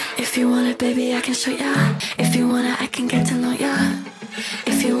If you want it, baby, I can show ya. If you want it, I can get to know ya.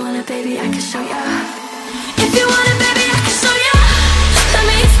 If you want it, baby, I can show ya. If you want it, baby, I can show ya. Let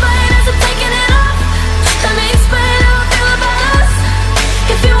me explain as I'm taking it off. Let me explain how I feel about us.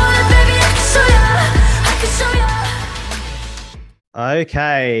 If you want it, baby, I can show ya. I can show ya.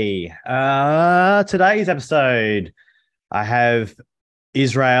 Okay. Today's episode, I have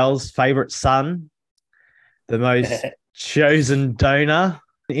Israel's favorite son, the most chosen donor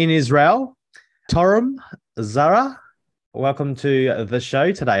in Israel, Torum Zara. Welcome to the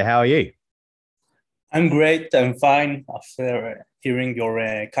show today. How are you? I'm great. I'm fine after hearing your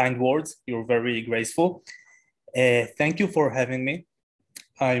kind words. You're very graceful. Thank you for having me.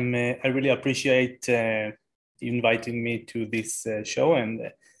 I really appreciate you inviting me to this show,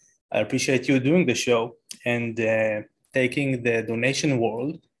 and I appreciate you doing the show and taking the donation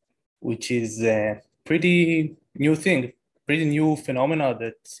world, which is a pretty new thing, pretty new phenomena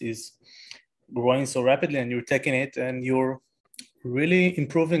that is growing so rapidly, and you're taking it and you're really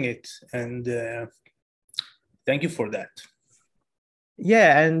improving it. And thank you for that.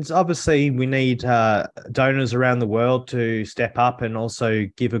 Yeah, and obviously we need donors around the world to step up and also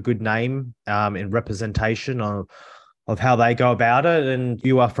give a good name in representation of how they go about it. And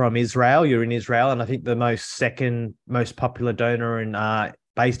you are from Israel. You're in Israel, and I think the second most popular donor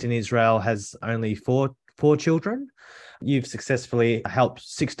based in Israel has only four children. You've successfully helped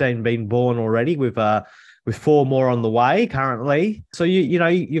 16 being born already, with four more on the way currently. So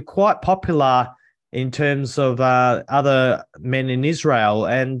you're quite popular in terms of other men in Israel.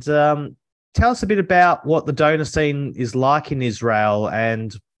 And tell us a bit about what the donor scene is like in Israel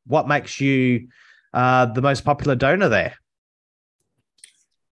and what makes you the most popular donor there.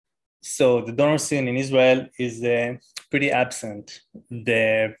 So the donor scene in Israel is pretty absent.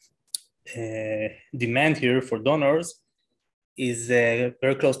 The demand here for donors is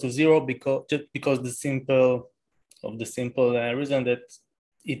very close to zero because the simple reason that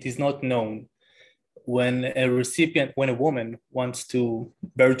it is not known. When a woman wants to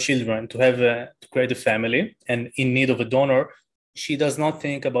bear children, to create a family and in need of a donor, she does not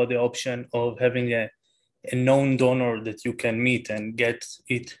think about the option of having a known donor that you can meet and get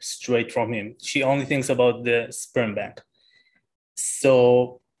it straight from him. She only thinks about the sperm bank.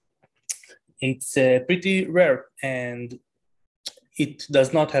 So it's pretty rare, and it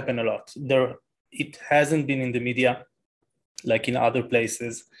does not happen a lot. It hasn't been in the media like in other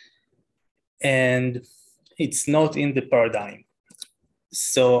places, and it's not in the paradigm.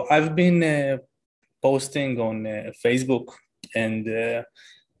 So I've been posting on Facebook and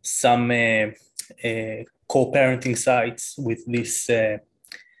some co-parenting sites with this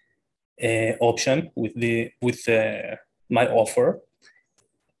option, with my offer,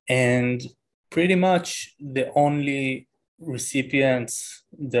 and pretty much the only recipients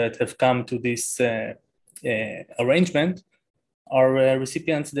that have come to this arrangement are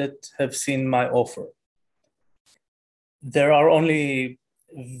recipients that have seen my offer. There are only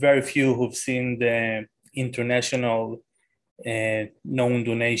very few who've seen the international known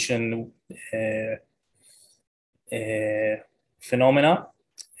donation phenomena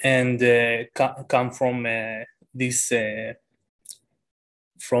and come from this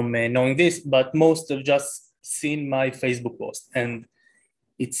from knowing this, but most have just seen my Facebook post. And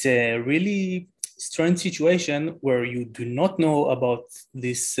it's a really strange situation where you do not know about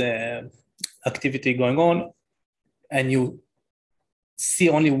this activity going on, and you see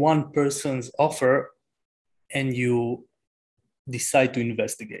only one person's offer and you decide to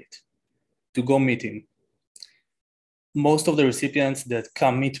investigate, to go meet him. Most of the recipients that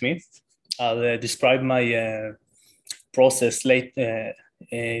come meet me, I'll describe my process late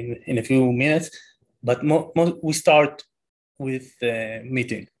in a few minutes, but we start with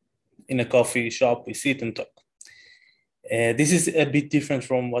meeting in a coffee shop. We sit and talk. This is a bit different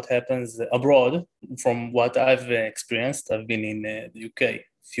from what happens abroad, from what I've experienced. I've been in the UK a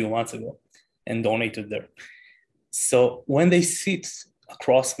few months ago and donated there. So when they sit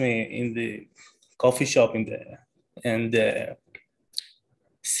across me in the coffee shop and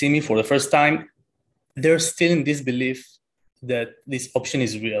see me for the first time, they're still in this belief that this option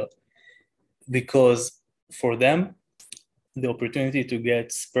is real, because for them, the opportunity to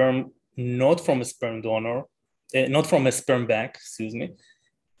get sperm not from a sperm donor, not from a sperm bank,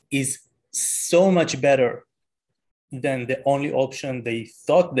 is so much better than the only option they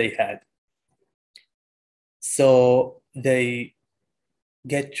thought they had. So they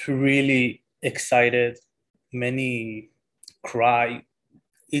get really excited, many cry.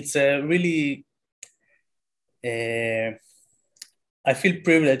 It's a really, I feel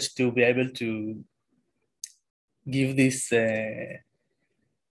privileged to be able to give this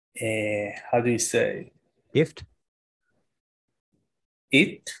how do you say Gift?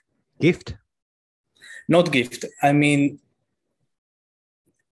 it? Gift? Not gift. I mean,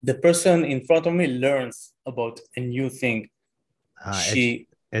 the person in front of me learns about a new thing. She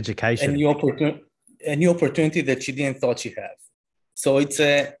a Education. new opportunity that she didn't thought she had. So it's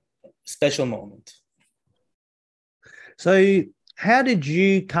a special moment. So how did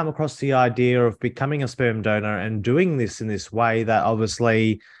you come across the idea of becoming a sperm donor and doing this in this way that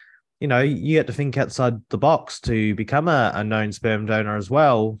obviously, you know, you had to think outside the box to become a known sperm donor as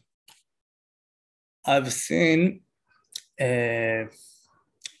well? I've seen a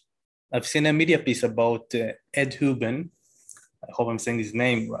media piece about Ed Huben. I hope I'm saying his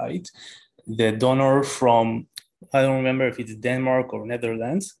name right. The donor from, I don't remember if it's Denmark or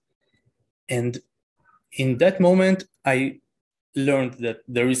Netherlands. And in that moment, I learned that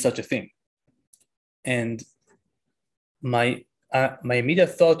there is such a thing. And my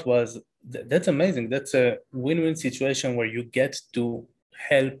immediate thought was, that's amazing. That's a win-win situation where you get to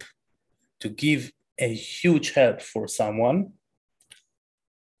help, to give a huge help for someone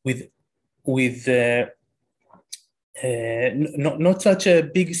with not such a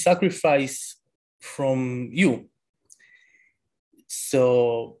big sacrifice from you.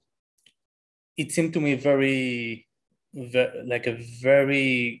 So it seemed to me like a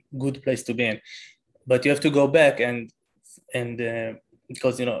very good place to be in. But you have to go back and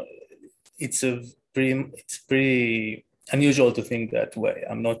because it's pretty unusual to think that way.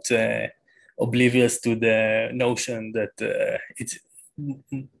 I'm not oblivious to the notion that it's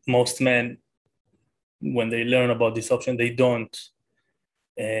most men, when they learn about this option, they don't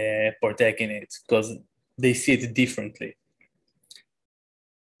partake in it because they see it differently.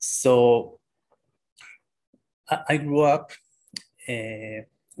 So I grew up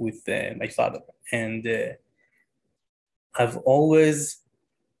with my father, and I've always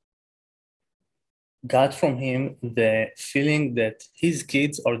got from him the feeling that his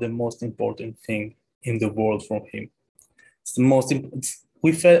kids are the most important thing in the world from him. It's the most.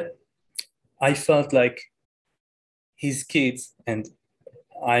 I felt like his kids, and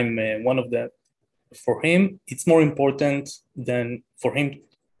I'm one of them. For him, it's more important than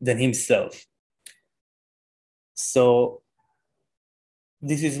himself. So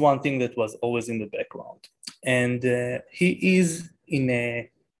this is one thing that was always in the background. And he is in a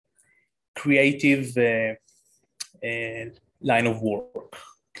creative line of work,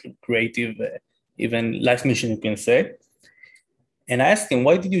 creative, even life mission, you can say. And I asked him,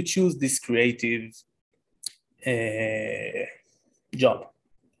 why did you choose this creative job,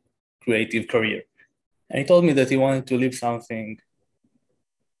 creative career? And he told me that he wanted to leave something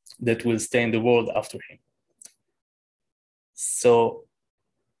that will stay in the world after him. So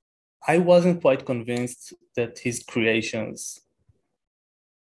I wasn't quite convinced that his creations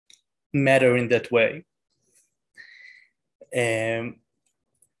matter in that way.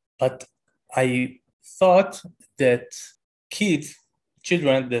 But I thought that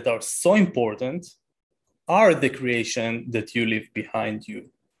children that are so important are the creation that you leave behind you,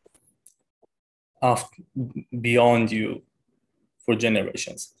 beyond you for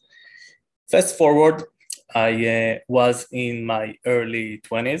generations. Fast forward, I was in my early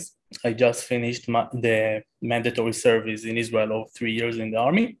 20s. I just finished the mandatory service in Israel of 3 years in the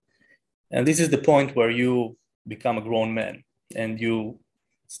army. And this is the point where you become a grown man and you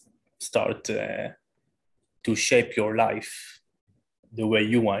start to shape your life the way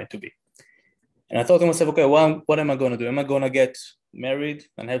you want it to be. And I thought to myself, okay, well, what am I going to do? Am I going to get married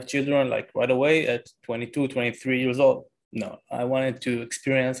and have children like right away at 22, 23 years old? No, I wanted to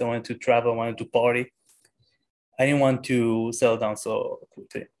experience, I wanted to travel, I wanted to party. I didn't want to settle down so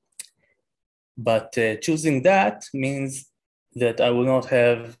quickly. But choosing that means that I will not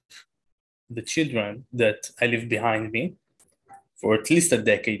have the children that I leave behind me for at least a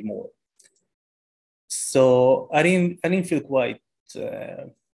decade more. So I didn't feel quite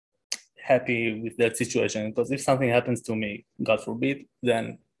happy with that situation, because if something happens to me, God forbid,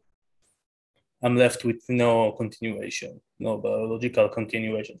 then I'm left with no continuation, no biological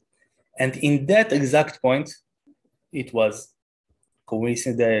continuation. And in that exact point, it was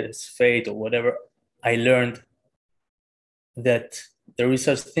coincidence, fate, or whatever, I learned that there is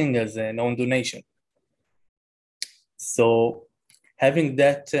such thing as a known donation. So having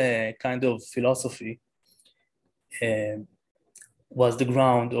that kind of philosophy was the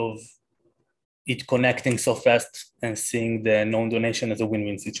ground of it connecting so fast and seeing the known donation as a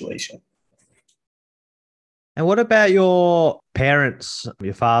win-win situation. And what about your parents,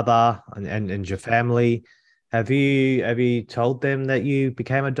 your father and your family? Have you told them that you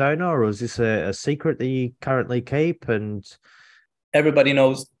became a donor, or is this a secret that you currently keep? And everybody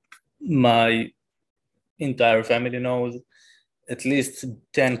knows. My entire family knows. At least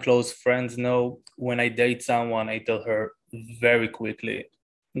 10 close friends know. When I date someone, I tell her very quickly,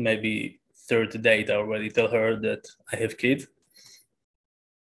 maybe third date, I already tell her that I have kids.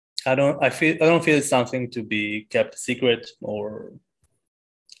 I don't feel it's something to be kept secret or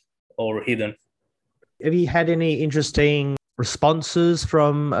hidden. Have you had any interesting responses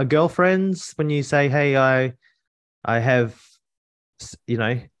from girlfriends when you say, "Hey, I have,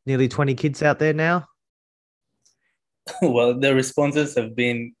 nearly 20 kids out there now"? Well, the responses have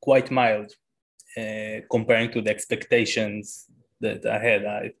been quite mild comparing to the expectations that I had.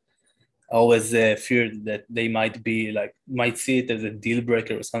 I always feared that they might see it as a deal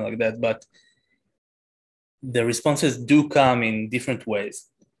breaker or something like that, but the responses do come in different ways.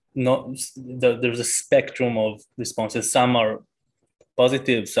 There's a spectrum of responses. Some are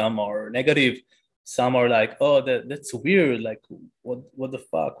positive, some are negative, some are like, "Oh, that's weird. Like, what the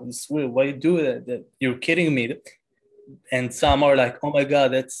fuck? It's weird. Why you do that? You're kidding me." And some are like, "Oh my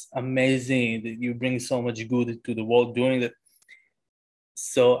god, that's amazing that you bring so much good to the world doing that."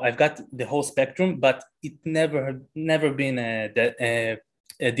 So I've got the whole spectrum, but it never been a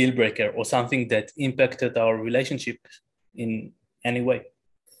deal breaker or something that impacted our relationship in any way.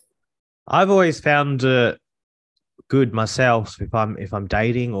 I've always found it good myself if I'm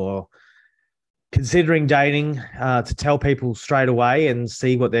dating or considering dating to tell people straight away and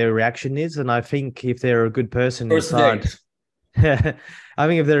see what their reaction is. And I think if they're a good person First inside, date. I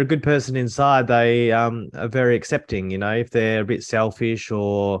think if they're a good person inside, they are very accepting. If they're a bit selfish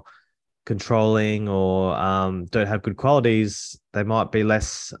or controlling or don't have good qualities, they might be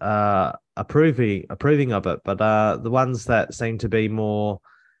less approving of it. But the ones that seem to be more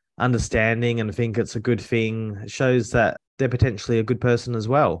understanding and think it's a good thing shows that they're potentially a good person as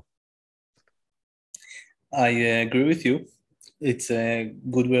well. I agree with you. It's a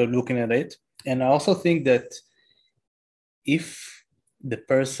good way of looking at it. And I also think that if the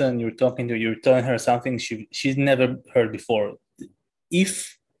person you're talking to, you're telling her something she's never heard before,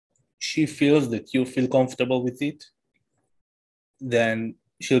 if she feels that you feel comfortable with it, then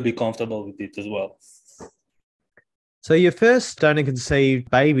she'll be comfortable with it as well. So your first donor conceived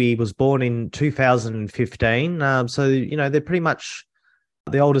baby was born in 2015. So, they're pretty much,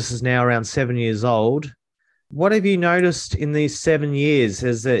 the oldest is now around 7 years old. What have you noticed in these 7 years?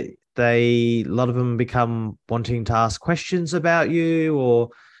 Has it a lot of them become wanting to ask questions about you, or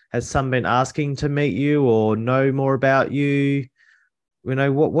has some been asking to meet you or know more about you?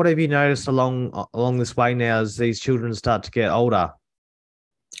 What have you noticed along this way now as these children start to get older?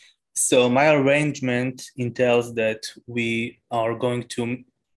 So my arrangement entails that we are going to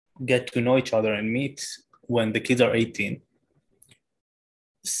get to know each other and meet when the kids are 18.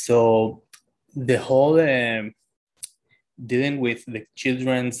 So the whole dealing with the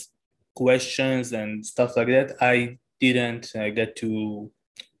children's questions and stuff like that, I didn't get to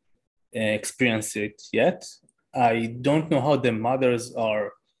experience it yet. I don't know how the mothers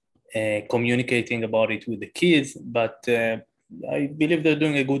are communicating about it with the kids, but I believe they're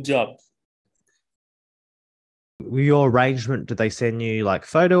doing a good job. With your arrangement, do they send you like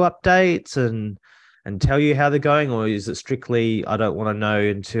photo updates and tell you how they're going, or is it strictly I don't want to know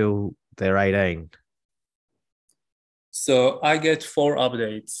until they're 18? So I get 4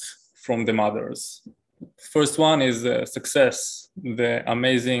 updates from the mothers. First one is success, the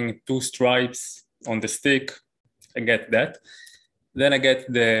amazing 2 stripes on the stick. I get that. Then I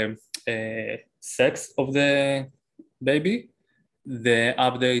get the sex of the baby, the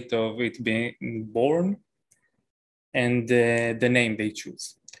update of it being born, and the name they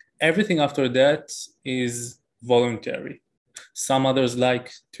choose. Everything after that is voluntary. Some others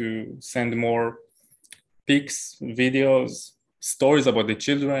like to send more pics, videos, stories about the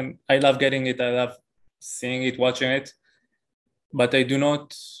children. I love getting it. I love seeing it, watching it, but I do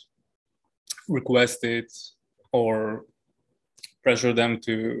not request it or pressure them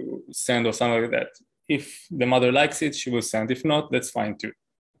to send or something like that. If the mother likes it, she will send. If not, that's fine too.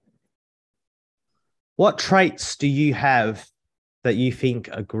 What traits do you have that you think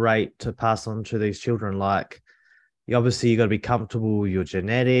are great to pass on to these children? Like, you got to be comfortable with your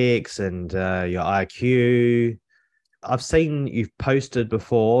genetics and your IQ. I've seen you've posted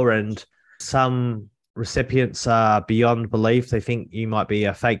before, and some recipients are beyond belief. They think you might be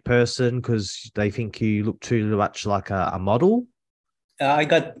a fake person because they think you look too much like a model. I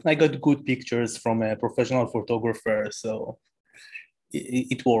got good pictures from a professional photographer, so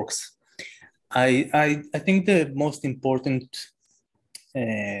it works. I think the most important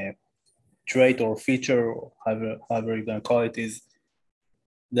trait or feature, or however you're gonna call it, is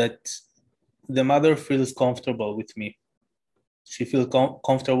that the mother feels comfortable with me. she feels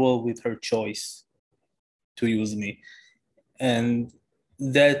comfortable with her choice to use me. And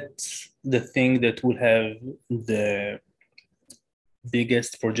that's the thing that will have the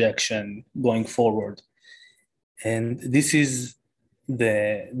biggest projection going forward. And this is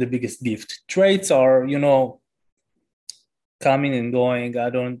the biggest gift. Traits are, coming and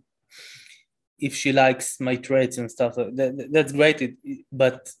going. If she likes my traits and stuff, that's great.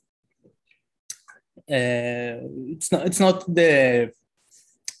 But it's not the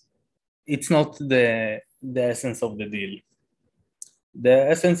essence of the deal. The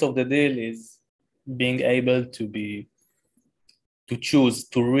essence of the deal is being able to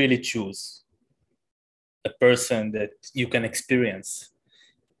really choose a person that you can experience,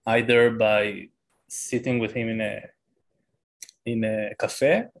 either by sitting with him in a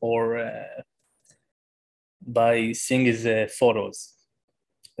cafe or by seeing his photos.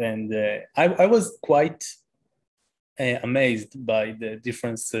 And I was quite amazed by the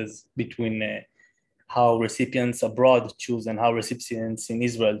differences between how recipients abroad choose and how recipients in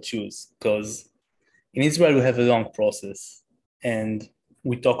Israel choose. Because in Israel, we have a long process and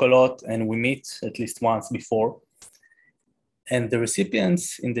we talk a lot and we meet at least once before. And the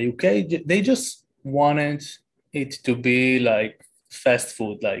recipients in the UK, they just wanted it to be like fast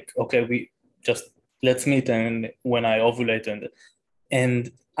food, like, okay, let's meet and when I ovulate.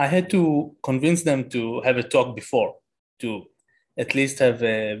 And I had to convince them to have a talk before, to at least have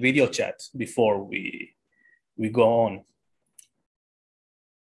a video chat before we go on.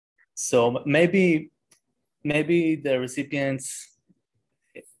 So maybe the recipients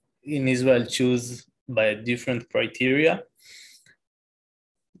in Israel choose by a different criteria.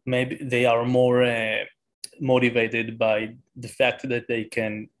 Maybe they are more motivated by the fact that they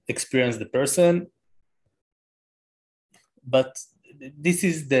can experience the person. But this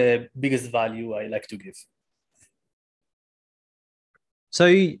is the biggest value I like to give. So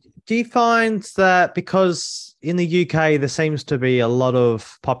do you find that because in the UK, there seems to be a lot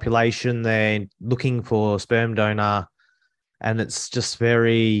of population there looking for a sperm donor, and it's just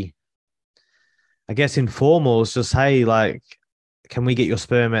very, I guess, informal. It's just, hey, like, can we get your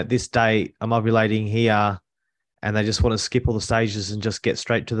sperm at this date? I'm ovulating here. And they just want to skip all the stages and just get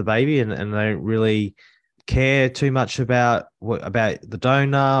straight to the baby, and they don't really care too much about the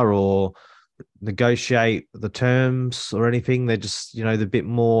donor or negotiate the terms or anything. They're just, they're a bit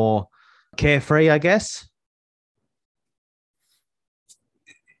more carefree, I guess.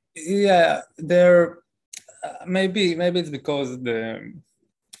 Yeah, they're maybe it's because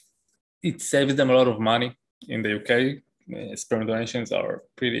it saves them a lot of money in the UK. Sperm donations are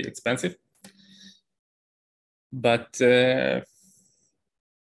pretty expensive, but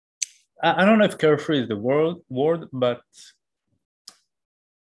I don't know if carefree is the word, but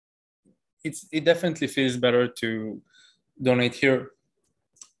it definitely feels better to donate here.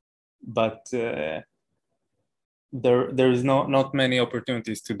 But there is not many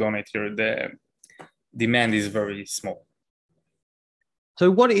opportunities to donate here. The demand is very small. So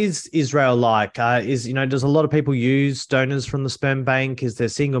what is Israel like? Does a lot of people use donors from the sperm bank? Is there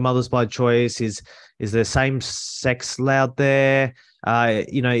single mothers by choice? Is there same sex allowed there?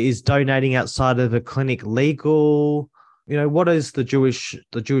 Is donating outside of a clinic legal? What is the Jewish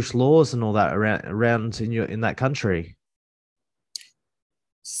laws and all that around in that country?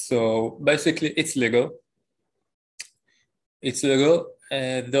 So basically, it's legal. It's legal,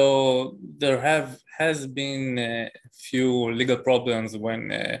 though there has been a few legal problems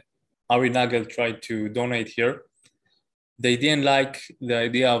when Ari Nagel tried to donate here. They didn't like the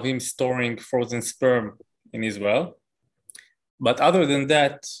idea of him storing frozen sperm in Israel. But other than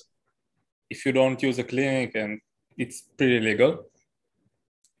that, if you don't use a clinic, and it's pretty legal,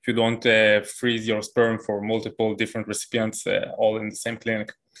 if you don't freeze your sperm for multiple different recipients all in the same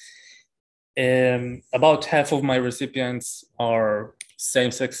clinic. About half of my recipients are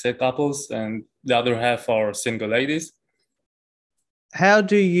same-sex couples, and the other half are single ladies. How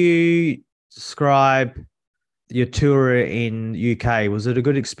do you describe your tour in UK? Was it a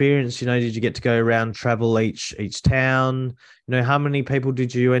good experience? Did you get to go around, travel each town? How many people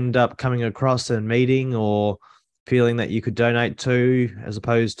did you end up coming across and meeting or feeling that you could donate to, as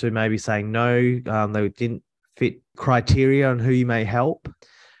opposed to maybe saying no, they didn't fit criteria on who you may help?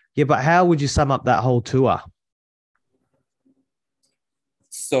 Yeah, but how would you sum up that whole tour?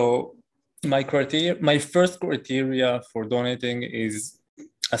 So my first criteria for donating is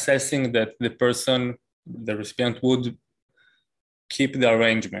assessing that the recipient would keep the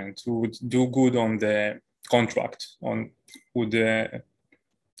arrangement, would do good on the contract, would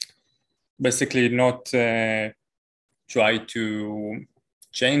basically not try to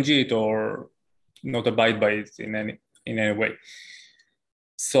change it or not abide by it in in any way.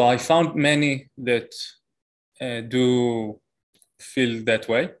 So I found many that do feel that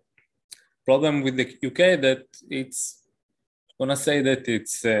way. Problem with the UK that it's gonna say that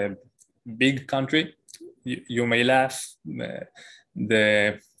it's a big country. You may laugh,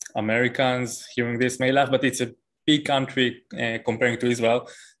 the Americans hearing this may laugh, but it's a big country comparing to Israel.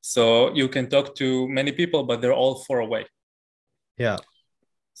 So you can talk to many people, but they're all far away. Yeah.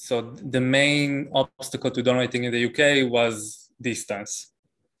 So the main obstacle to donating in the UK was distance.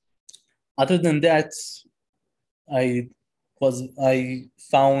 Other than that, I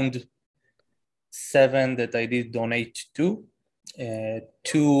found 7 that I did donate to.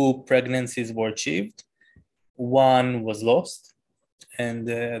 2 pregnancies were achieved. 1 was lost, and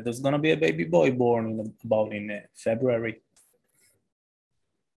there's gonna be a baby boy born in February.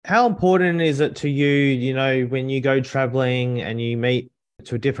 How important is it to you, you know, when you go traveling and you meet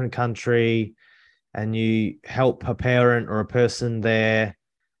to a different country and you help a parent or a person there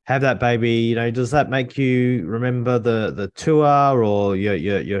have that baby, you know, does that make you remember the tour or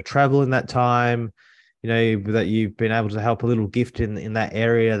your travel in that time, you know, that you've been able to help a little gift in that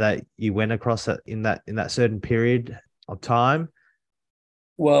area that you went across in that certain period of time?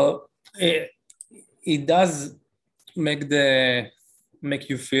 Well, it does make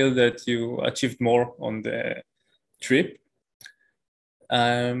you feel that you achieved more on the trip,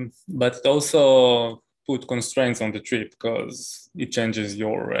 but it also put constraints on the trip because it changes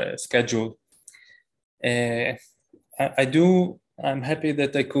your schedule. I'm happy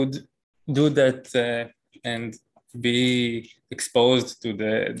that I could do that and be exposed to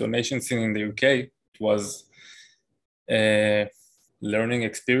the donation scene in the UK. It was a learning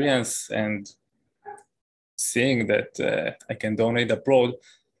experience, and seeing that I can donate abroad,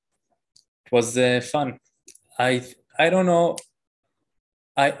 it was fun. I don't know.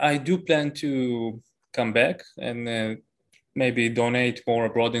 I do plan to come back and maybe donate more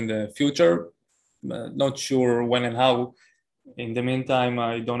abroad in the future. Not sure when and how. In the meantime,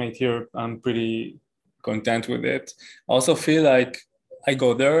 I donate here. I'm pretty content with it. I also feel like I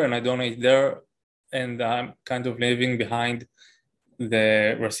go there and I donate there, and I'm kind of leaving behind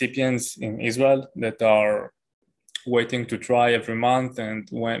the recipients in Israel that are waiting to try every month. And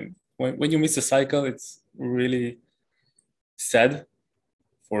when you miss a cycle, it's really sad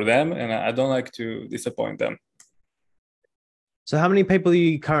for them, and I don't like to disappoint them. So how many people are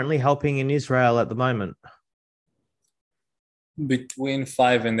you currently helping in Israel at the moment? Between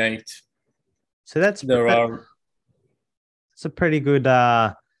 5 and 8. So it's a pretty good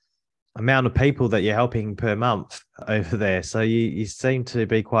amount of people that you're helping per month over there. So you seem to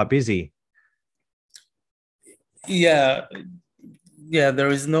be quite busy. Yeah, there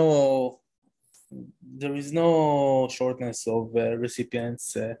is no shortness of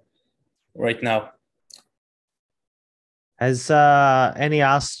recipients right now. Has any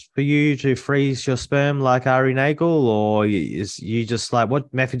asked for you to freeze your sperm like Ari Nagel, or is you just like,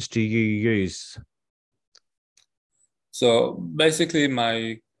 what methods do you use? So basically,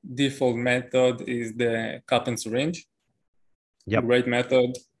 my default method is the cup and syringe. Yep. Great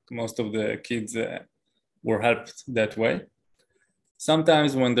method. Most of the kids were helped that way.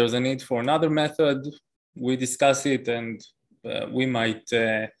 Sometimes when there's a need for another method, we discuss it, and we might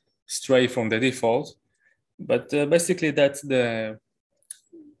stray from the default. But basically, that's the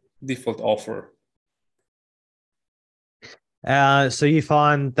default offer. So you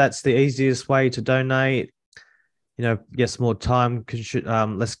find that's the easiest way to donate? You know, yes, more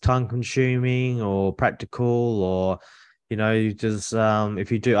less time consuming or practical, or you know, does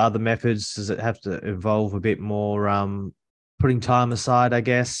if you do other methods, does it have to involve a bit more putting time aside, I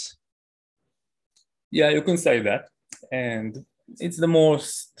guess? Yeah, you can say that, and it's the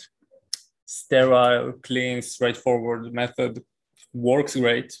most sterile, clean, straightforward method. Works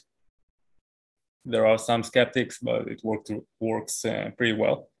great. There are some skeptics, but it works pretty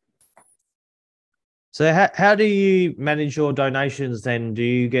well. So how do you manage your donations then? Do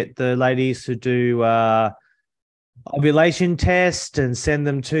you get the ladies to do ovulation test and send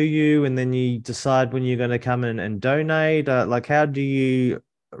them to you, and then you decide when you're going to come in and donate? Like, how do you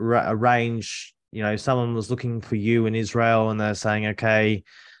arrange, you know, someone was looking for you in Israel and they're saying, okay,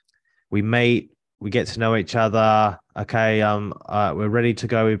 we meet, we get to know each other. Okay, we're ready to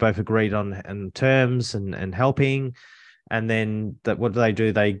go. We both agreed on terms and helping. And then what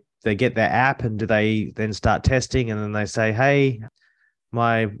do? They get their app, and do they then start testing? And then they say, hey,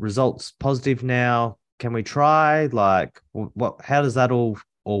 my result's positive now. Can we try? Like, how does that all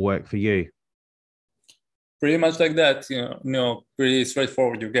work for you? Pretty much like that, pretty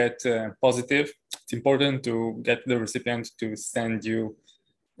straightforward. You get positive. It's important to get the recipient to send you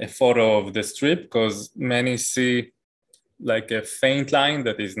a photo of the strip, because many see like a faint line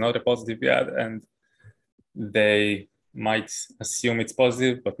that is not a positive yet, and they might assume it's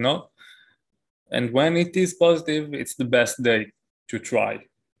positive, but no. And when it is positive, it's the best day to try.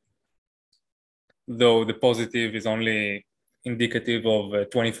 Though the positive is only indicative of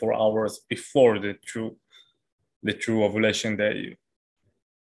 24 hours before the true ovulation day,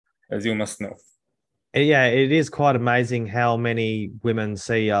 as you must know. Yeah, it is quite amazing how many women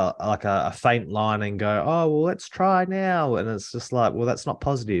see a faint line and go, "Oh, well, let's try now," and it's just like, well, that's not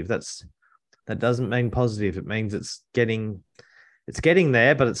positive. That doesn't mean positive. It means it's getting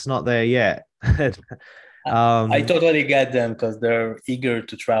there, but it's not there yet. I totally get them because they're eager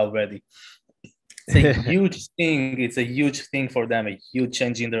to try already. It's a huge thing. It's a huge thing for them, a huge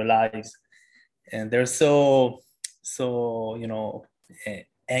change in their lives, and they're so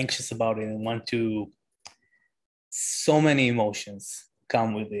anxious about it and want to. So many emotions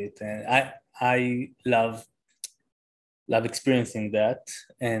come with it, and I love experiencing that.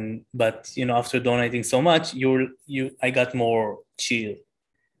 But after donating so much, I got more chill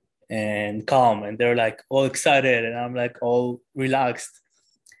and calm, and they're like all excited, and I'm like all relaxed,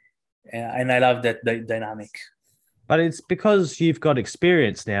 and I love that dynamic. But it's because you've got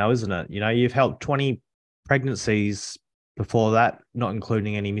experience now, isn't it? You've helped 20 pregnancies before that, not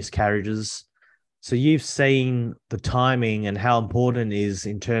including any miscarriages. So you've seen the timing and how important it is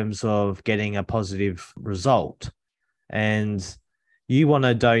in terms of getting a positive result. And you want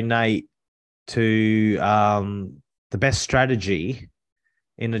to donate to the best strategy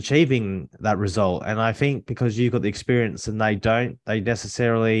in achieving that result. And I think because you've got the experience and they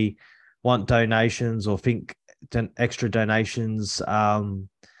necessarily want donations or think extra donations can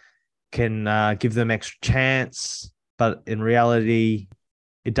give them extra chance. But in reality,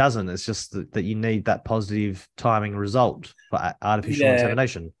 it doesn't. It's just that you need that positive timing result for artificial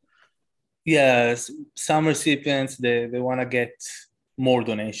insemination. Yes, some recipients, they want to get more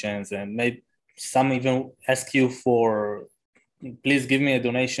donations, and maybe some even ask you for, please give me a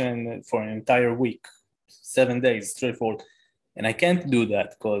donation for an entire week, 7 days, straightforward. And I can't do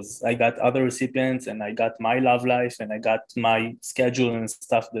that because I got other recipients and I got my love life and I got my schedule and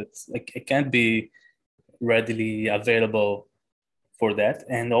stuff that I can't be readily available for that.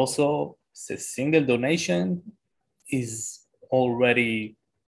 And also, a single donation is already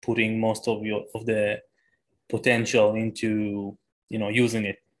putting most of the potential into using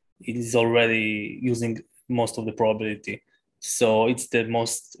it. It is already using most of the probability, so it's the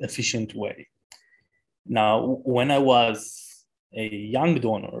most efficient way. Now, when I was a young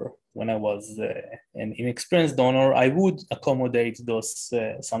donor, when I was an inexperienced donor, I would accommodate those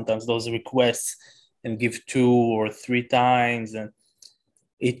sometimes those requests and give 2 or 3 times, and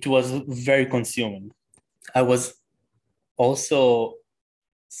it was very consuming. I was also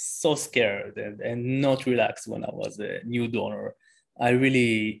so scared and not relaxed when I was a new donor. I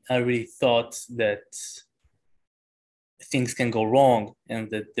really thought that things can go wrong and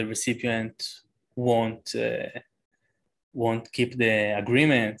that the recipient won't keep the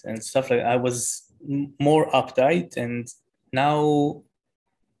agreement and stuff like that. I was more uptight, and now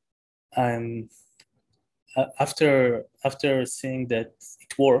I'm after seeing that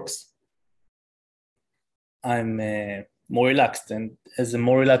it works, I'm more relaxed, and as a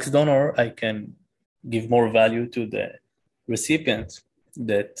more relaxed donor, I can give more value to the recipient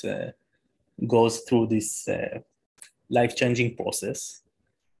that goes through this life-changing process,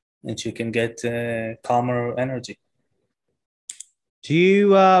 and she can get calmer energy. Do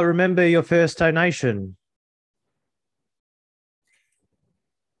you remember your first donation?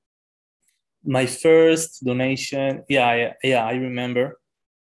 My first donation, I remember.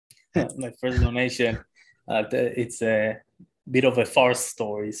 My first donation. It's a bit of a farce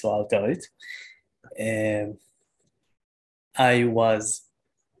story, so I'll tell it. I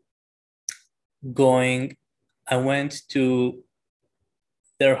went to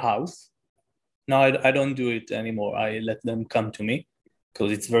their house. Now I don't do it anymore. I let them come to me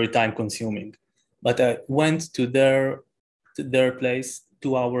because it's very time consuming. But I went to their place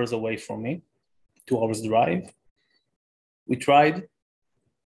 2 hours away from me, 2 hours drive. We tried.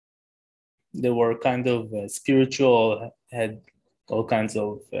 They were kind of spiritual, had all kinds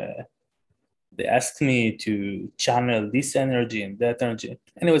of, they asked me to channel this energy and that energy.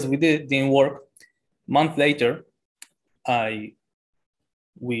 Anyways, we didn't work. A month later,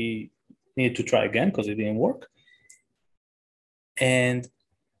 we needed to try again because it didn't work. And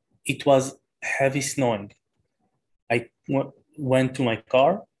it was heavy snowing. I went to my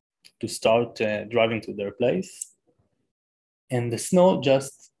car to start driving to their place, and the snow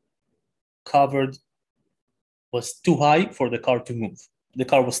just was too high for the car to move. The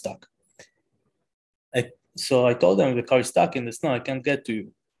car was stuck. I So I told them the car is stuck in the snow, I can't get to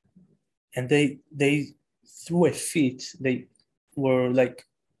you. And they threw a fit. They were like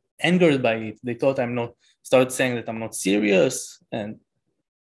angered by it. They thought started saying that I'm not serious, and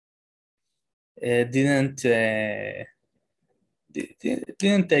didn't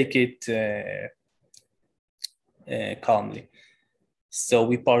take it calmly. So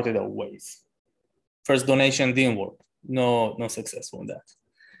we parted our ways. First donation didn't work. No success from that.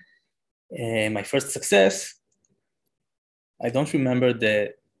 My first success, I don't remember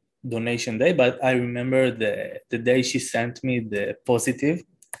the donation day, but I remember the day she sent me the positive.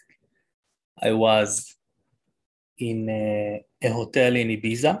 I was in a hotel in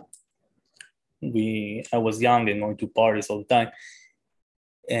Ibiza. I was young and going to parties all the time.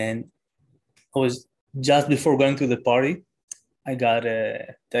 And I was just before going to the party, I got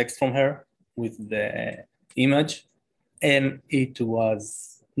a text from her with the image, and it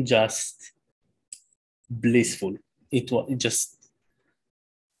was just blissful.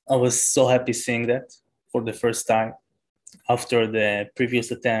 I was so happy seeing that for the first time after the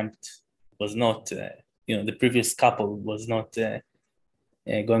previous attempt was not, the previous couple was not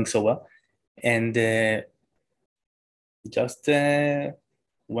going so well. And just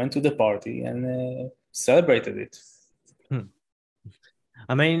went to the party and celebrated it.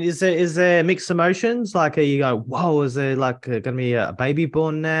 I mean, is there mixed emotions? Like, are you go, whoa, is there like going to be a baby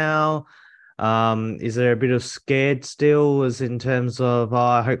born now? Is there a bit of scared still, as in terms of,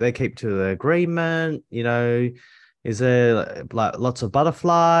 I hope they keep to the agreement? Is there like lots of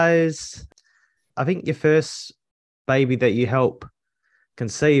butterflies? I think your first baby that you help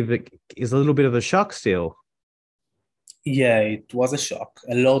conceive is a little bit of a shock still. Yeah, it was a shock.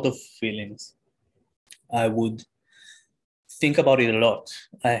 A lot of feelings. I would think about it a lot.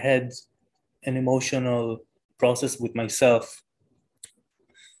 I had an emotional process with myself,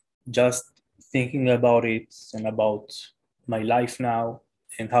 just thinking about it and about my life now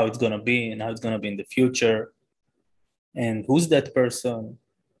and how it's going to be and how it's going to be in the future and who's that person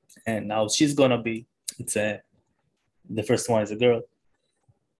and how she's going to be. The first one is a girl.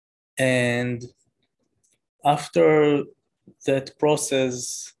 And after that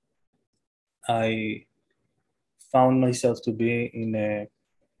process, I found myself to be in a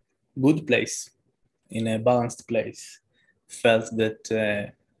good place, in a balanced place. Felt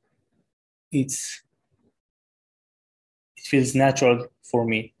that it feels natural for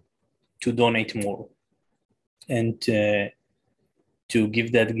me to donate more and to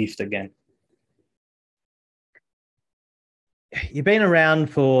give that gift again. You've been around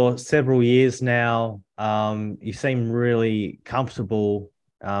for several years now. You seem really comfortable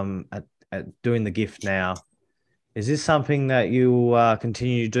at doing the gift now. Is this something that you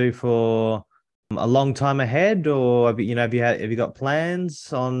continue to do for a long time ahead, or have you got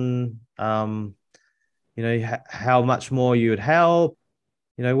plans on how much more you would help?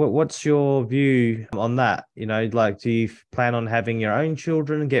 What's your view on that? Like, do you plan on having your own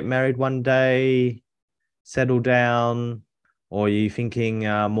children, get married one day, settle down, or are you thinking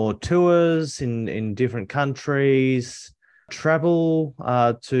more tours in different countries, travel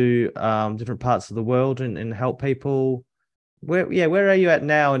to different parts of the world and help people? Where are you at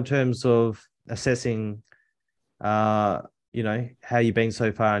now in terms of assessing how you've been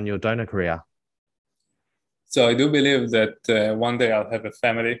so far in your donor career? So I do believe that one day I'll have a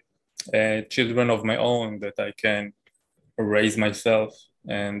family, children of my own that I can raise myself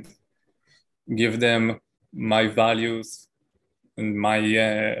and give them my values and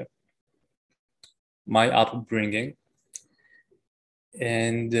my upbringing.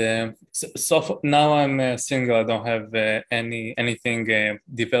 And so now I'm single. I don't have anything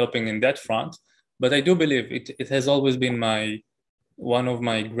developing in that front, but I do believe it has always been one of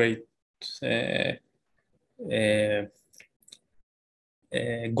my great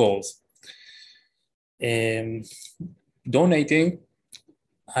goals. Donating,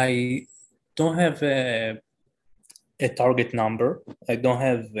 I don't have a target number. I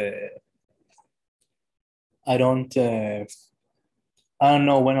don't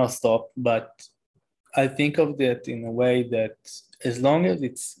know when I'll stop, but I think of that in a way that as long as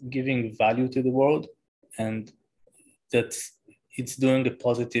it's giving value to the world and that it's doing a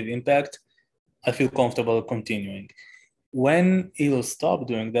positive impact, I feel comfortable continuing. When it will stop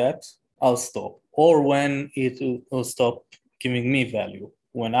doing that, I'll stop. Or when it will stop giving me value,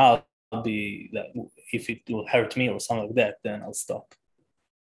 when I'll be like, if it will hurt me or something like that, then I'll stop.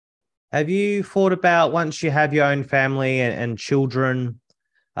 Have you thought about, once you have your own family and children,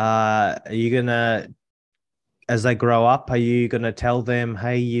 are you gonna, as they grow up, are you gonna tell them,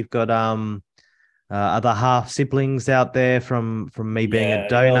 hey, you've got other half siblings out there from me being a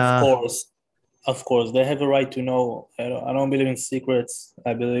donor? Yeah, of course. of course, they have a right to know. I don't believe in secrets.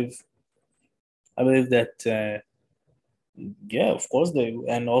 I believe that, yeah, of course they,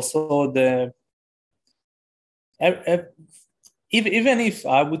 and also ev- ev- even if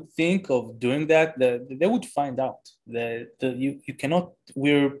I would think of doing that, they would find out that you cannot.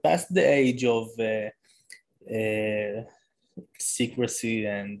 We're past the age of secrecy,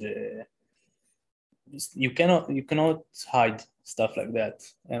 and you cannot hide stuff like that.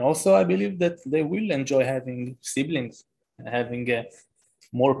 And also, I believe that they will enjoy having siblings, having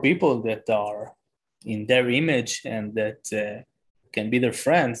more people that are in their image and that can be their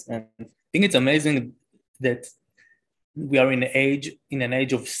friends. And I think it's amazing that we are in an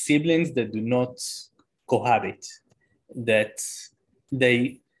age of siblings that do not cohabit, that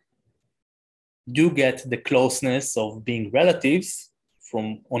they do get the closeness of being relatives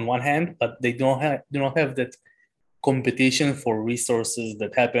from on one hand, but they do not have that competition for resources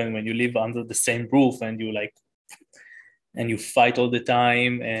that happen when you live under the same roof and you fight all the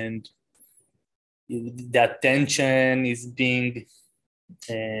time, and the attention is being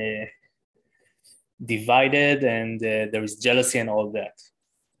uh, divided, and there is jealousy and all that.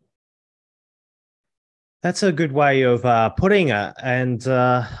 That's a good way of putting it. And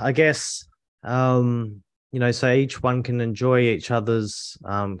I guess, so each one can enjoy each other's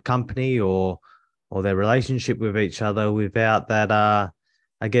company or their relationship with each other without that,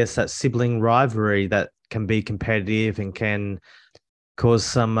 I guess, that sibling rivalry that can be competitive and can cause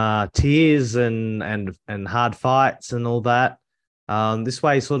some tears and hard fights and all that. This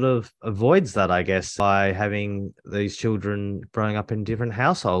way sort of avoids that, I guess, by having these children growing up in different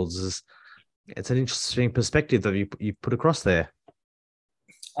households. It's an interesting perspective that you put across there.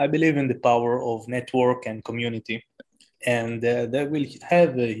 I believe in the power of network and community, and they will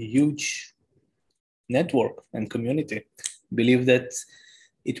have a huge network and community. Believe that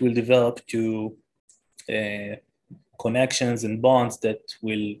it will develop to connections and bonds that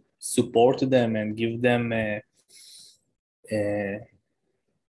will support them and give them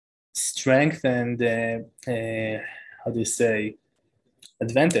strength and how do you say,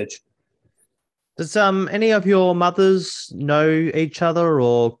 advantage. Does any of your mothers know each other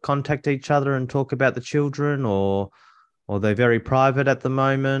or contact each other and talk about the children, or they're very private at the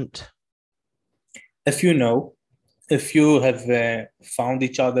moment? A few know, a few have found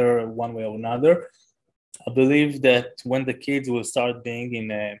each other one way or another. I believe that when the kids will start being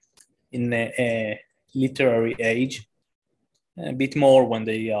in a literary age, a bit more when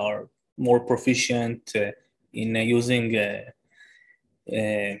they are more proficient in using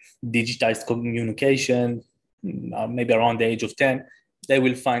digitized communication, maybe around the age of 10, they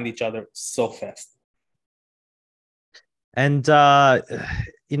will find each other so fast. And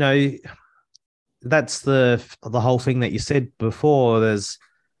that's the whole thing that you said before.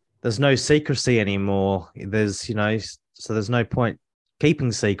 There's no secrecy anymore. So there's no point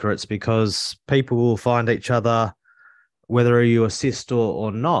keeping secrets because people will find each other whether you assist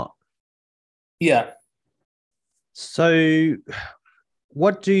or not. Yeah. So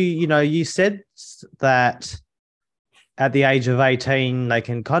what do you said that at the age of 18 they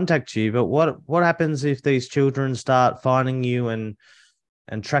can contact you, but what happens if these children start finding you and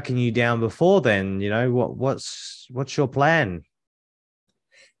tracking you down before then? What's your plan?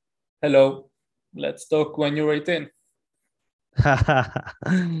 Hello, let's talk when you're 18.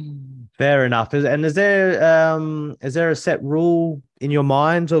 Fair enough. Is there a set rule in your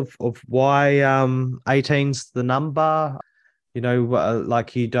mind of why 18's the number?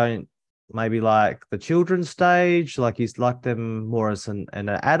 Like you don't maybe like the children's stage, like you like them more as an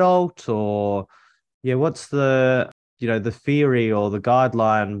adult, or what's the the theory or the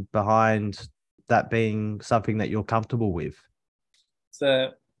guideline behind that being something that you're comfortable with? It's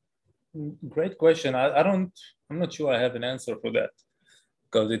a great question. I'm not sure I have an answer for that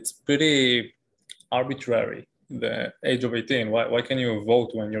because it's pretty arbitrary, the age of 18. Why can you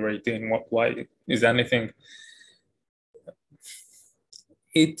vote when you're 18? Why is anything?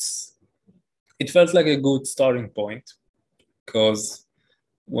 It felt like a good starting point because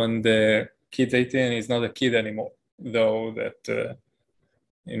when the kid 18 is not a kid anymore, though that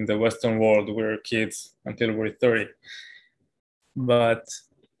in the Western world we're kids until we're 30. But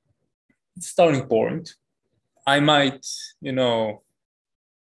starting point, I might,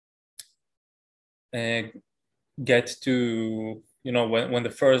 get to, when the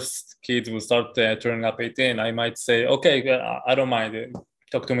first kids will start turning up 18, I might say, okay, I don't mind.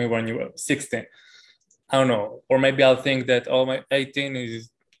 Talk to me when you're 16. I don't know. Or maybe I'll think that, my 18 is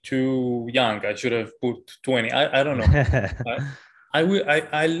too young. I should have put 20. I don't know. I will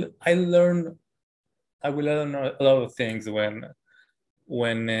learn a lot of things when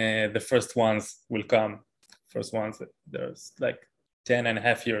when the first ones will come. First ones, there's like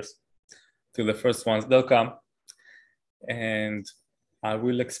 10.5 years to the first ones. They'll come and I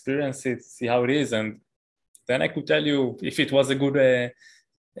will experience it, see how it is. And then I could tell you if it was a good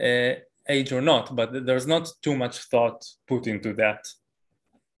age or not, but there's not too much thought put into that.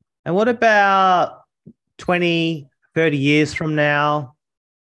 And what about 20, 30 years from now?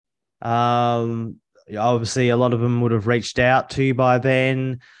 Obviously, a lot of them would have reached out to you by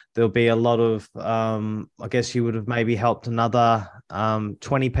then. There'll be a lot of, I guess you would have maybe helped another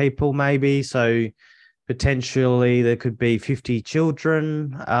 20 people maybe. So potentially there could be 50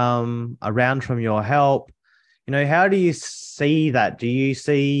 children around from your help. You know, how do you see that? Do you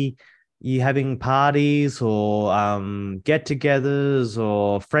see you having parties or get-togethers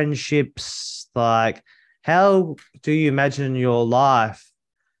or friendships? Like, how do you imagine your life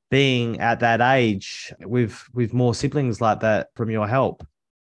being at that age with more siblings like that from your help?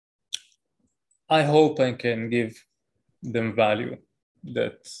 I hope I can give them value,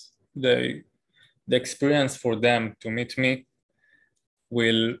 that the experience for them to meet me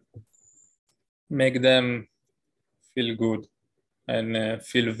will make them feel good and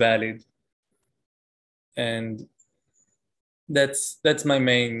feel valid. And that's my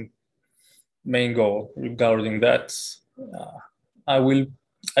main goal regarding that.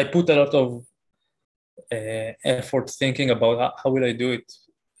 I put a lot of effort thinking about how will I do it,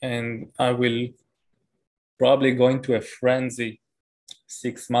 and I will probably go into a frenzy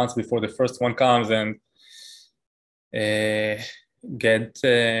 6 months before the first one comes and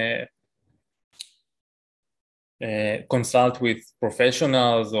consult with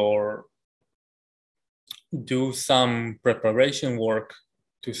professionals or do some preparation work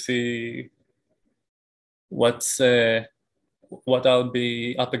to see what I'll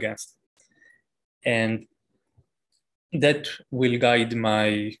be up against, and that will guide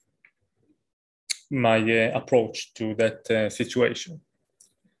my approach to that situation.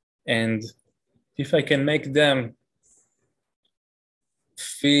 And if I can make them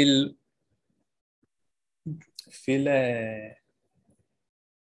feel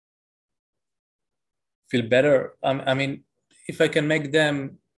better, I mean, if I can make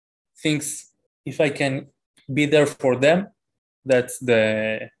them think, if I can be there for them, that's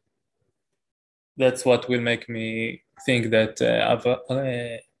what will make me think that I've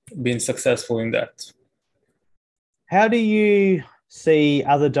been successful in that. How do you see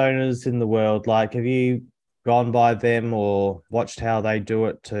other donors in the world? Like, have you gone by them or watched how they do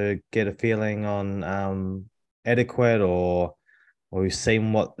it to get a feeling on etiquette, or you've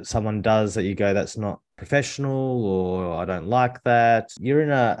seen what someone does that you go, that's not professional, or I don't like that? You're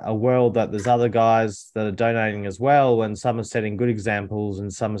in a world that there's other guys that are donating as well, and some are setting good examples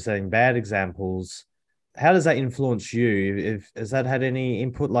and some are setting bad examples. How does that influence you? Has that had any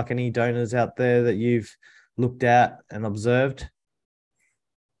input, like any donors out there that you've looked at and observed?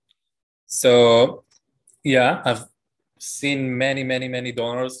 So yeah, I've seen many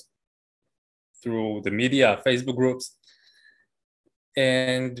donors through the media, Facebook groups,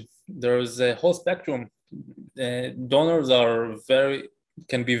 and there's a whole spectrum. Donors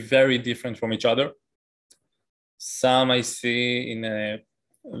can be very different from each other. Some I see in a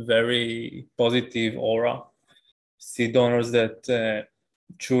very positive aura. See donors that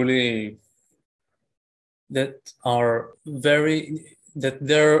truly that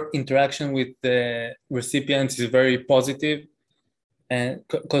their interaction with the recipients is very positive, and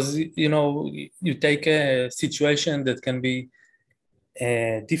because you take a situation that can be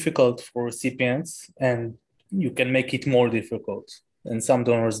difficult for recipients and you can make it more difficult, and some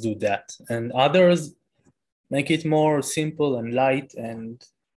donors do that, and others make it more simple and light and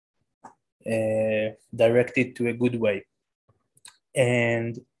direct it to a good way.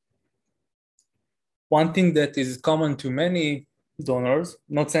 And one thing that is common to many donors,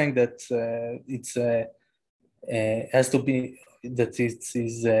 not saying that it's has to be that it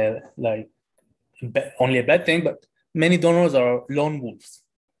is like only a bad thing, but many donors are lone wolves.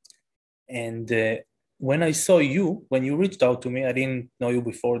 And when I saw you, when you reached out to me, I didn't know you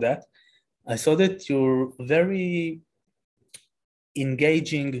before that, I saw that you're very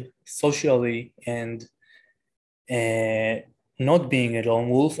engaging socially and not being a lone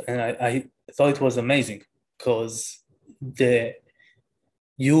wolf, and I thought it was amazing because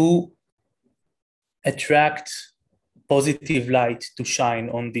you attract positive light to shine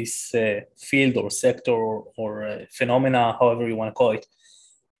on this field or sector or phenomena, however you want to call it.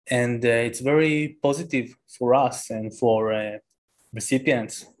 And it's very positive for us and for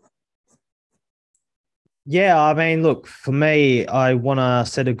recipients. Yeah, I mean, look, for me, I want to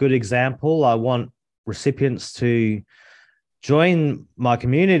set a good example. I want recipients to join my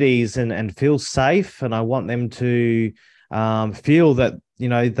communities and feel safe, and I want them to feel that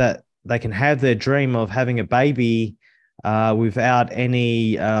that they can have their dream of having a baby without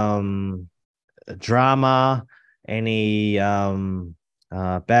any drama, any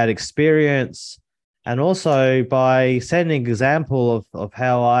bad experience, and also by setting an example of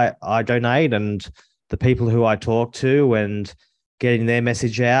how I donate and the people who I talk to, and getting their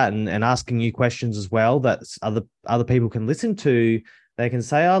message out, and asking you questions as well that other people can listen to. They can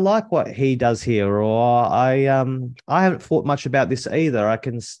say, I like what he does here, or I haven't thought much about this either. I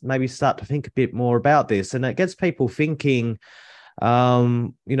can maybe start to think a bit more about this. And it gets people thinking,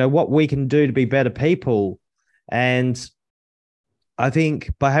 what we can do to be better people. And I think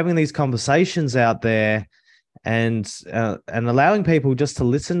by having these conversations out there and allowing people just to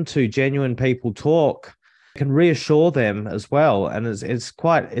listen to genuine people talk can reassure them as well. And it's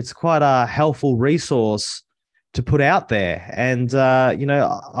quite a helpful resource to put out there. And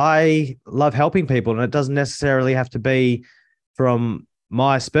I love helping people, and it doesn't necessarily have to be from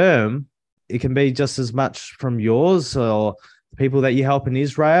my sperm. It can be just as much from yours, or the people that you help in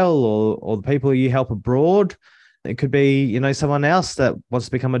Israel, or the people you help abroad. It could be, someone else that wants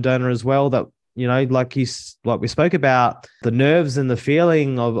to become a donor as well, that, like we spoke about, the nerves and the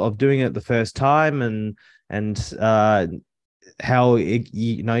feeling of doing it the first time, and how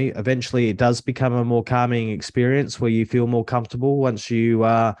eventually it does become a more calming experience where you feel more comfortable once you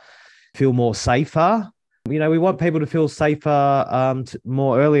feel more safer. We want people to feel safer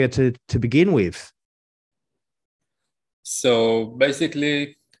more earlier to begin with. So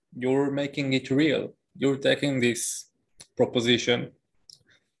basically, you're making it real. You're taking this proposition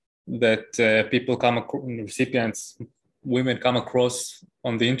that people recipients, women come across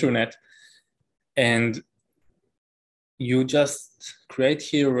on the internet, and you just create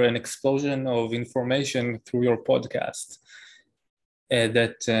here an explosion of information through your podcast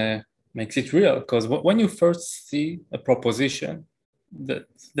that makes it real. Because when you first see a proposition, the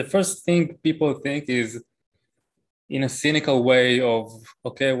first thing people think is in a cynical way of,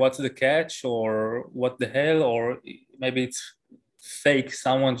 okay, what's the catch, or what the hell, or maybe it's fake,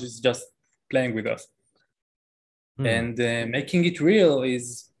 someone just playing with us. And making it real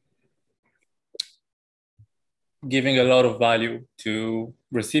is giving a lot of value to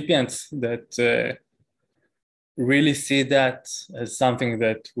recipients that really see that as something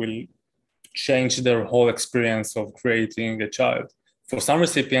that will change their whole experience of creating a child. For some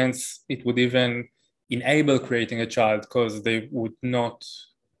recipients, it would even enable creating a child because they would not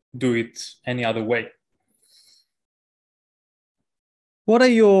do it any other way. What are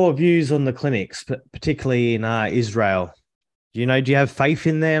your views on the clinics, particularly in Israel? Do you have faith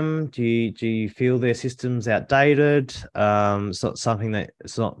in them? Do you feel their system's outdated? It's not something that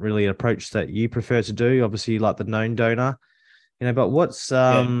it's not really an approach that you prefer to do. Obviously, you like the known donor, but what's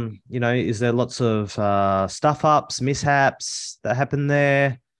is there lots of stuff ups, mishaps that happen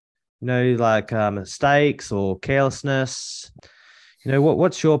there? Like mistakes or carelessness.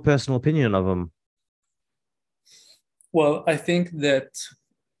 What's your personal opinion of them? Well, I think that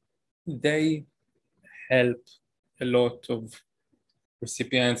they help a lot of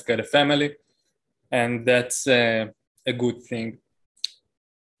recipients get a family, and that's a good thing.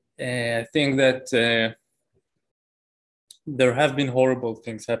 I think that there have been horrible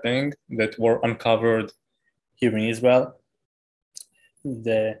things happening that were uncovered here in Israel.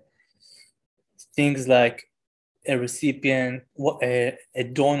 The things like a recipient, a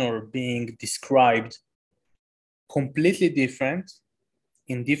donor being described completely different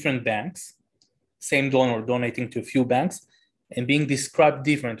in different banks, same donor donating to a few banks, and being described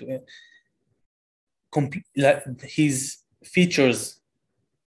different. His features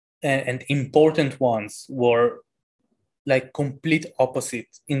and important ones were like complete opposite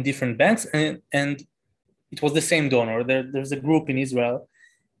in different banks, and it was the same donor. There's a group in Israel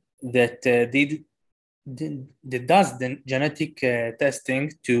that does the genetic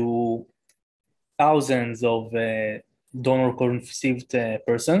testing to thousands of donor-conceived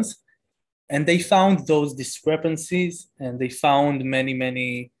persons, and they found those discrepancies, and they found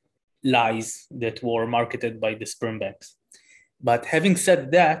many lies that were marketed by the sperm banks. But having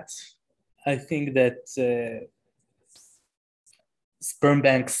said that, I think that sperm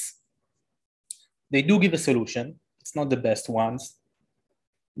banks, they do give a solution. It's not the best ones,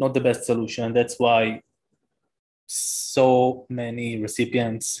 not the best solution. That's why so many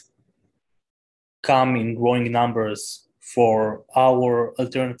recipients come in growing numbers for our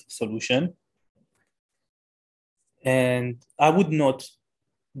alternative solution. And I would not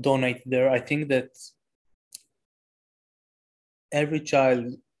donate there. I think that every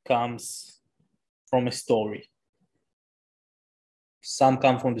child comes from a story. Some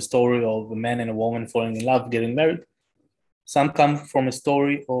come from the story of a man and a woman falling in love, getting married. Some come from a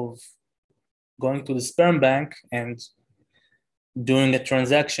story of going to the sperm bank and doing a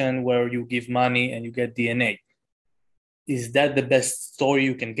transaction where you give money and you get DNA. Is that the best story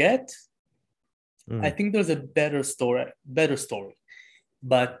you can get? I think there's a better story,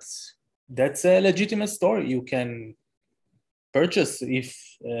 but that's a legitimate story. You can purchase if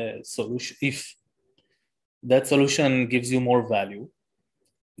that solution gives you more value.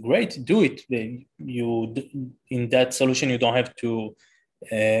 Great, do it. In that solution, you don't have to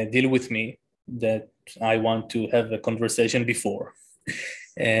deal with me that I want to have a conversation before.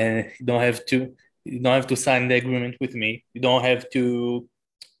 You don't have to sign the agreement with me. You don't have to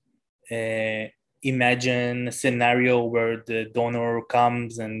imagine a scenario where the donor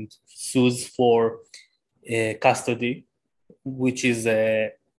comes and sues for custody, which is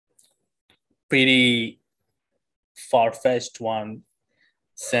a pretty far-fetched one,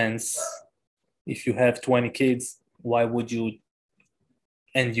 since if you have 20 kids, why would you,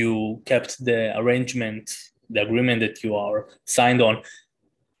 and you kept the agreement that you are signed on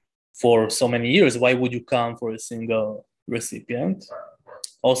for so many years, why would you come for a single recipient?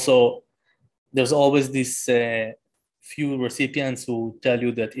 Also, there's always this few recipients who tell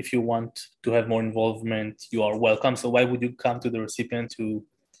you that if you want to have more involvement, you are welcome. So why would you come to the recipient who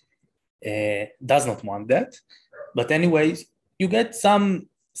does not want that? But anyways, you get some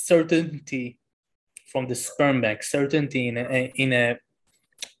certainty from the sperm bank, certainty in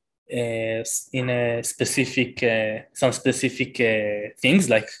a specific some specific things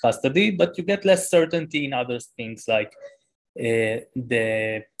like custody, but you get less certainty in other things like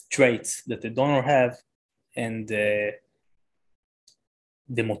the traits that the donor have and the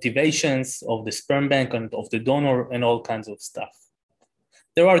motivations of the sperm bank and of the donor and all kinds of stuff.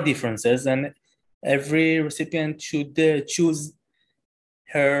 There are differences, and every recipient should choose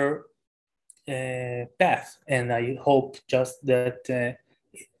her path. And I hope just that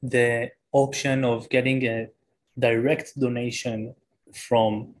the option of getting a direct donation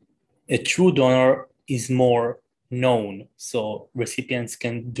from a true donor is more known, so recipients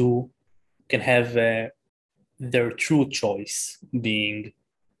can have their true choice being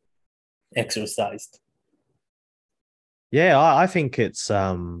exercised. Yeah, I think it's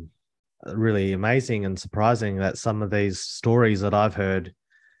really amazing and surprising that some of these stories that I've heard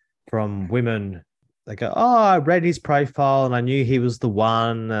from women, they go, "Oh, I read his profile and I knew he was the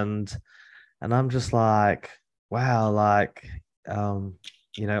one," and I'm just like, wow, like,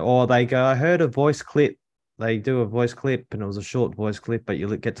 or they go, "I heard a voice clip." They do a voice clip, and it was a short voice clip, but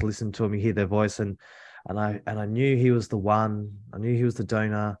you get to listen to him, you hear their voice, and I knew he was the one. I knew he was the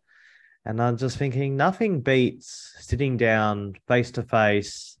donor. And I'm just thinking, nothing beats sitting down face to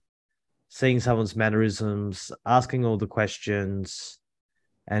face, seeing someone's mannerisms, asking all the questions,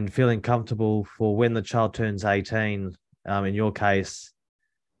 and feeling comfortable for when the child turns 18, in your case,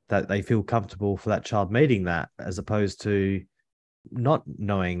 that they feel comfortable for that child meeting that, as opposed to not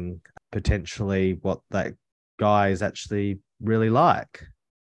knowing potentially what that guy is actually really like.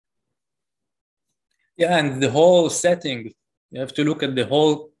 Yeah, and the whole setting, you have to look at the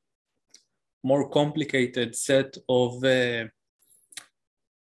whole more complicated set of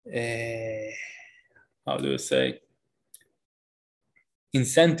how do you say,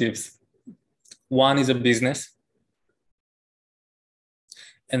 incentives. One is a business,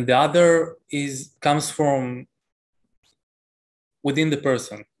 and the other comes from within the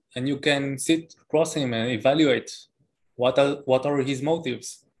person, and you can sit across him and evaluate what are his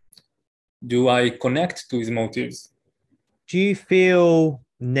motives. Do I connect to his motives? Do you feel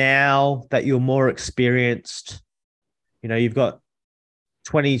now that you're more experienced, you've got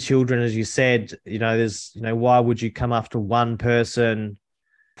 20 children, as you said, why would you come after one person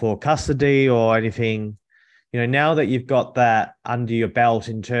for custody or anything? Now that you've got that under your belt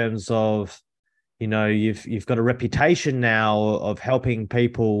in terms of, you've got a reputation now of helping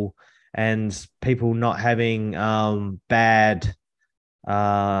people and people not having bad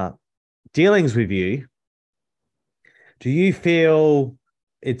dealings with you. Do you feel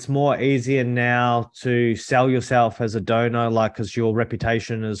it's more easier now to sell yourself as a donor, because your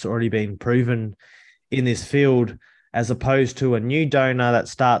reputation has already been proven in this field, as opposed to a new donor that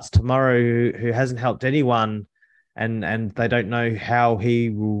starts tomorrow who hasn't helped anyone and they don't know how he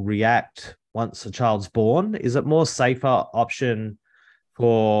will react once a child's born? Is it more safer option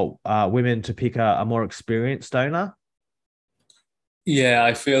for women to pick a more experienced donor? Yeah,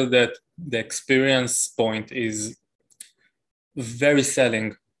 I feel that the experience point is very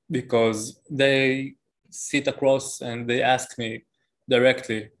selling, because they sit across and they ask me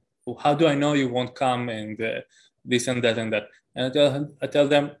directly, how do I know you won't come, and this and that and that. And I tell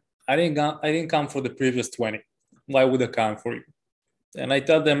them, I didn't come for the previous 20. Why would I come for you? And I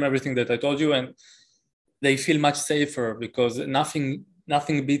tell them everything that I told you, and they feel much safer because nothing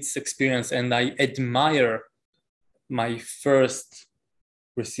beats experience. And I admire my first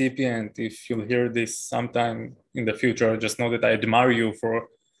recipient. If you'll hear this sometime in the future, just know that I admire you for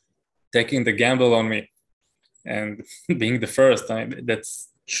taking the gamble on me and being the first. That's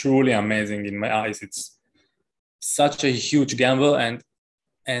truly amazing in my eyes. It's such a huge gamble,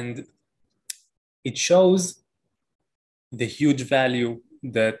 and it shows the huge value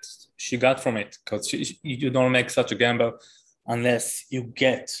that she got from it, because you don't make such a gamble unless you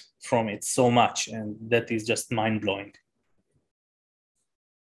get from it so much, and that is just mind-blowing.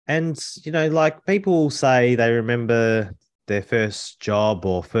 And, like people say they remember their first job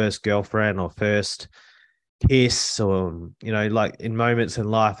or first girlfriend or first kiss, or, like in moments in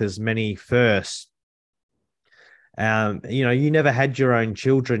life, there's many firsts. You never had your own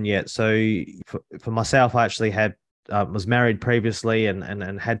children yet. So for myself, I actually was married previously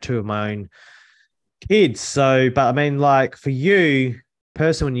and had two of my own kids. So, but I mean, like for you,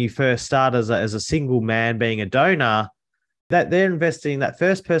 when you first start as a single man being a donor, that they're investing, that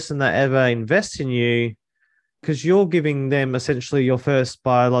first person that ever invests in you, because you're giving them essentially your first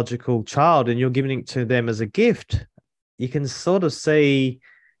biological child and you're giving it to them as a gift. You can sort of see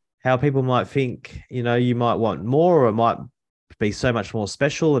how people might think, you might want more, or it might be so much more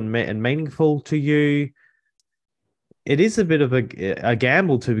special and meaningful to you. It is a bit of a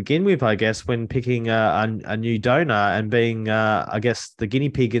gamble to begin with, I guess, when picking a new donor and being, I guess, the guinea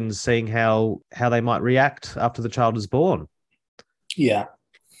pig and seeing how they might react after the child is born. Yeah.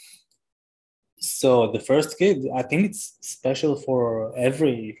 So the first kid, I think it's special for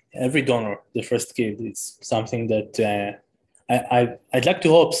every donor. The first kid, it's something that I'd like to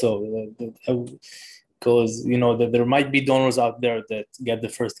hope so, because that there might be donors out there that get the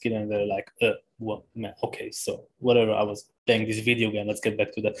first kid and they're like, well, man, okay, so whatever. I was playing this video game. Let's get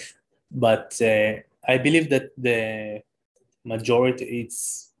back to that. But I believe that the majority,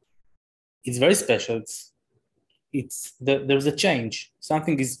 it's very special. There's a change.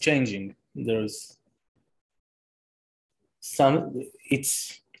 Something is changing. There's some. It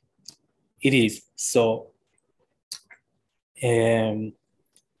is so.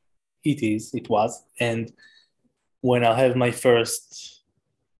 It was, and when I have my first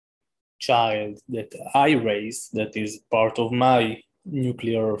child that I raise, that is part of my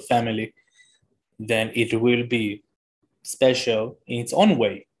nuclear family, then it will be special in its own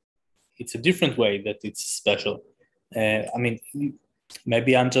way. It's a different way that it's special. I mean,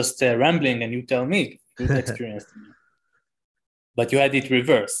 maybe I'm just rambling and you tell me good experience. But you had it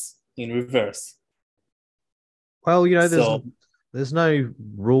in reverse. Well, there's no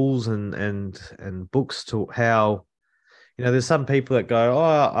rules and books to how, there's some people that go,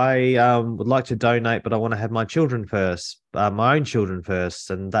 I would like to donate, but I want to have my children first, my own children first.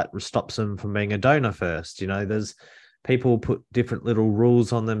 And that stops them from being a donor first. There's people put different little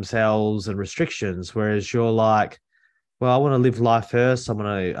rules on themselves and restrictions, whereas you're like, well, I want to live life first. I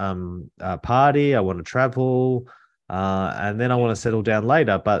want to party. I want to travel. And then I want to settle down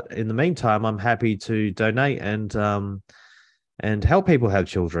later. But in the meantime, I'm happy to donate and help people have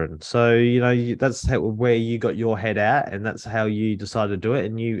children. So, that's where you got your head at, and that's how you decided to do it.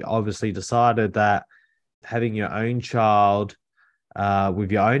 And you obviously decided that having your own child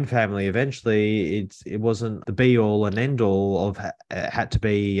with your own family, eventually it wasn't the be all and end all of it had to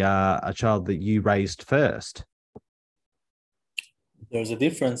be a child that you raised first. There's a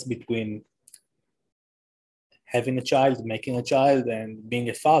difference between having a child, making a child, and being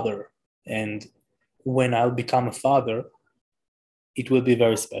a father. And when I'll become a father, it will be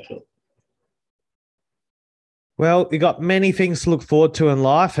very special. Well, you got many things to look forward to in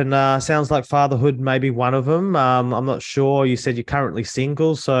life, and sounds like fatherhood may be one of them. I'm not sure. You said you're currently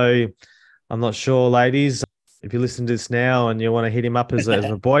single, so I'm not sure, ladies. If you listen to this now and you want to hit him up as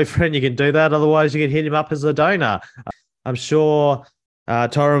a boyfriend, you can do that. Otherwise, you can hit him up as a donor. I'm sure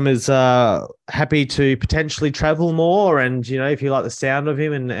Torum is happy to potentially travel more, and if you like the sound of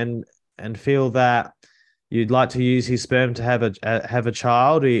him and feel that you'd like to use his sperm to have a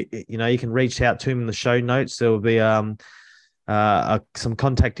child, you can reach out to him in the show notes. There will be some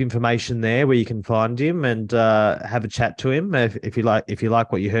contact information there where you can find him and have a chat to him if you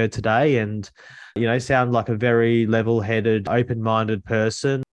like what you heard today, and sound like a very level-headed, open-minded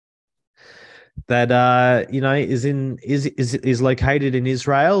person that is located in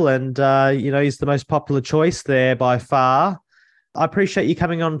Israel, and he's the most popular choice there by far. I appreciate you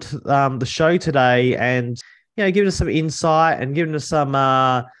coming on to the show today and giving us some insight and giving us some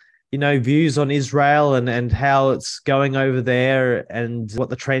views on Israel and how it's going over there and what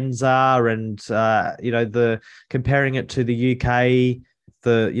the trends are, and the comparing it to the UK,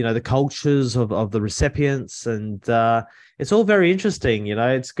 the cultures of the recipients, and it's all very interesting.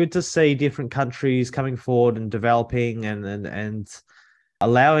 It's good to see different countries coming forward and developing and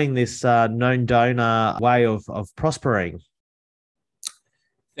allowing this known donor way of prospering.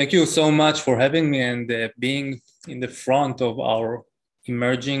 Thank you so much for having me and being in the front of our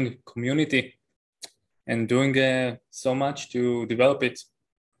emerging community and doing so much to develop it.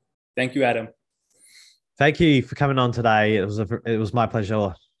 Thank you, Adam. Thank you for coming on today. It was my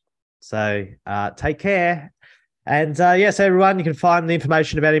pleasure. So take care. And yes, everyone, you can find the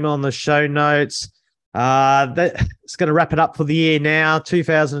information about him on the show notes. It's going to wrap it up for the year now.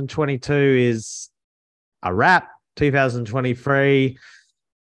 2022 is a wrap. 2023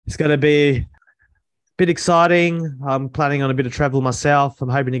 is going to be a bit exciting. I'm planning on a bit of travel myself. I'm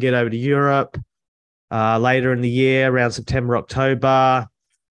hoping to get over to Europe later in the year, around September, October.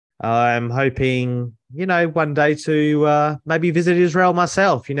 I'm hoping, one day to maybe visit Israel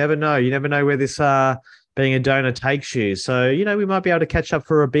myself. You never know. You never know where this being a donor takes you. So, we might be able to catch up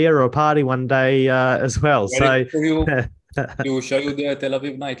for a beer or a party one day as well. Ready so you will show you the Tel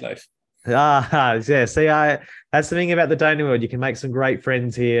Aviv nightlife. Yeah. See, that's the thing about the donor world. You can make some great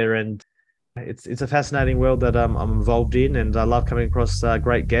friends here, and it's a fascinating world that I'm involved in, and I love coming across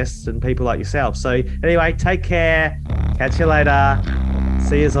great guests and people like yourself. So anyway, take care. Catch you later.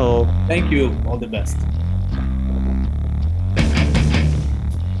 See you all. Thank you. All the best.